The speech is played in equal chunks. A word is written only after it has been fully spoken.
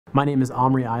My name is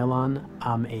Omri Ayalon.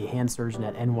 I'm a hand surgeon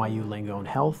at NYU Langone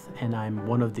Health, and I'm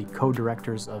one of the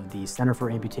co-directors of the Center for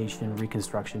Amputation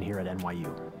Reconstruction here at NYU.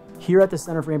 Here at the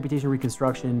Center for Amputation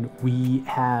Reconstruction, we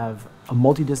have a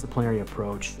multidisciplinary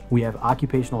approach. We have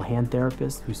occupational hand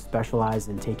therapists who specialize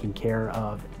in taking care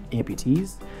of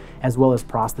amputees, as well as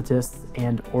prosthetists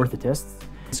and orthotists.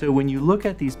 So when you look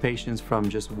at these patients from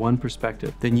just one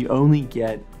perspective, then you only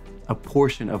get a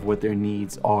portion of what their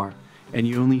needs are, and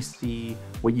you only see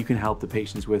what you can help the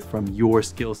patients with from your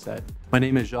skill set. My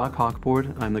name is Jacques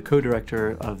Hacquebord. I'm the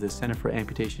co-director of the Center for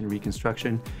Amputation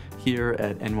Reconstruction here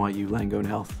at NYU Langone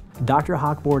Health. Dr.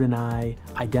 Hacquebord and I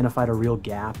identified a real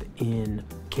gap in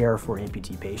care for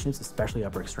amputee patients, especially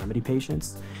upper extremity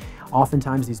patients.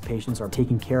 Oftentimes these patients are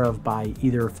taken care of by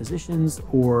either physicians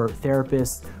or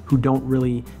therapists who don't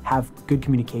really have good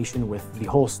communication with the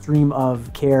whole stream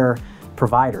of care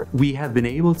provider. We have been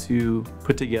able to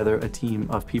put together a team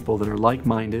of people that are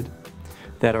like-minded,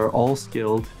 that are all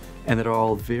skilled, and that are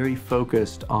all very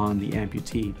focused on the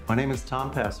amputee. My name is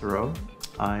Tom Passero.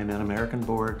 I'm an American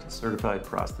board certified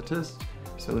prosthetist.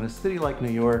 So in a city like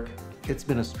New York, it's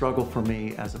been a struggle for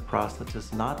me as a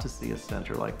prosthetist not to see a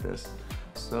center like this.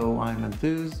 So I'm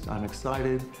enthused, I'm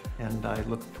excited, and I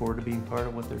look forward to being part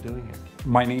of what they're doing here.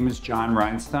 My name is John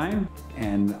Reinstein,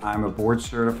 and I'm a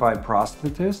board-certified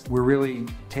prosthetist. We're really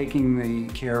taking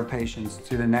the care of patients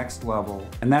to the next level,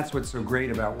 and that's what's so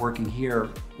great about working here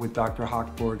with Dr.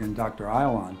 Hacquebord and Dr.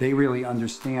 Ayalon. They really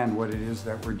understand what it is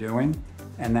that we're doing,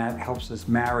 and that helps us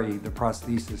marry the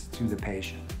prosthesis to the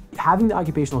patient. Having the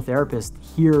occupational therapist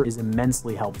here is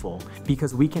immensely helpful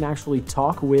because we can actually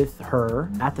talk with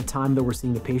her at the time that we're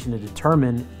seeing the patient to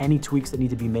determine any tweaks that need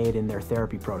to be made in their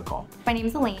therapy protocol. My name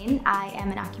is Elaine. I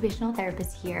am an occupational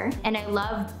therapist here, and I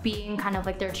love being kind of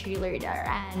like their cheerleader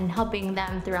and helping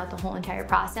them throughout the whole entire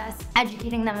process,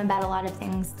 educating them about a lot of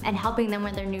things and helping them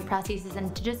with their new prostheses,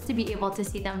 and just to be able to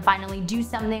see them finally do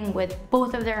something with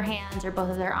both of their hands or both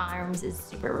of their arms is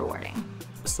super rewarding.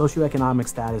 Socioeconomic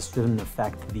status shouldn't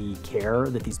affect the care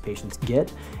that these patients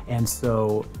get, and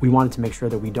so we wanted to make sure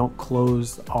that we don't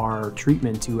close our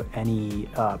treatment to any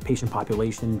patient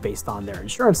population based on their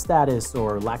insurance status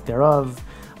or lack thereof.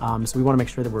 So we want to make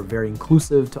sure that we're very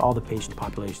inclusive to all the patient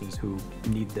populations who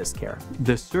need this care.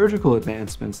 The surgical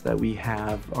advancements that we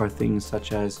have are things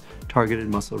such as targeted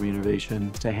muscle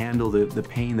reinnervation to handle the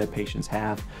pain that patients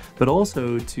have, but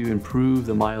also to improve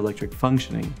the myoelectric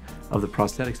functioning of the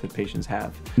prosthetics that patients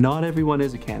have. Not everyone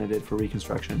is a candidate for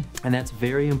reconstruction, and that's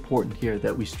very important here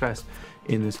that we stress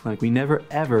in this clinic. We never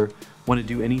ever want to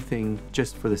do anything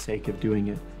just for the sake of doing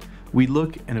it. We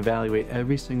look and evaluate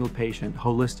every single patient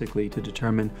holistically to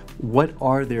determine what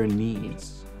are their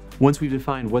needs. Once we've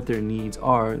defined what their needs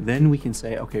are, then we can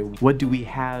say, okay, what do we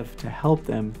have to help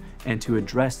them and to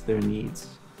address their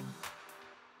needs?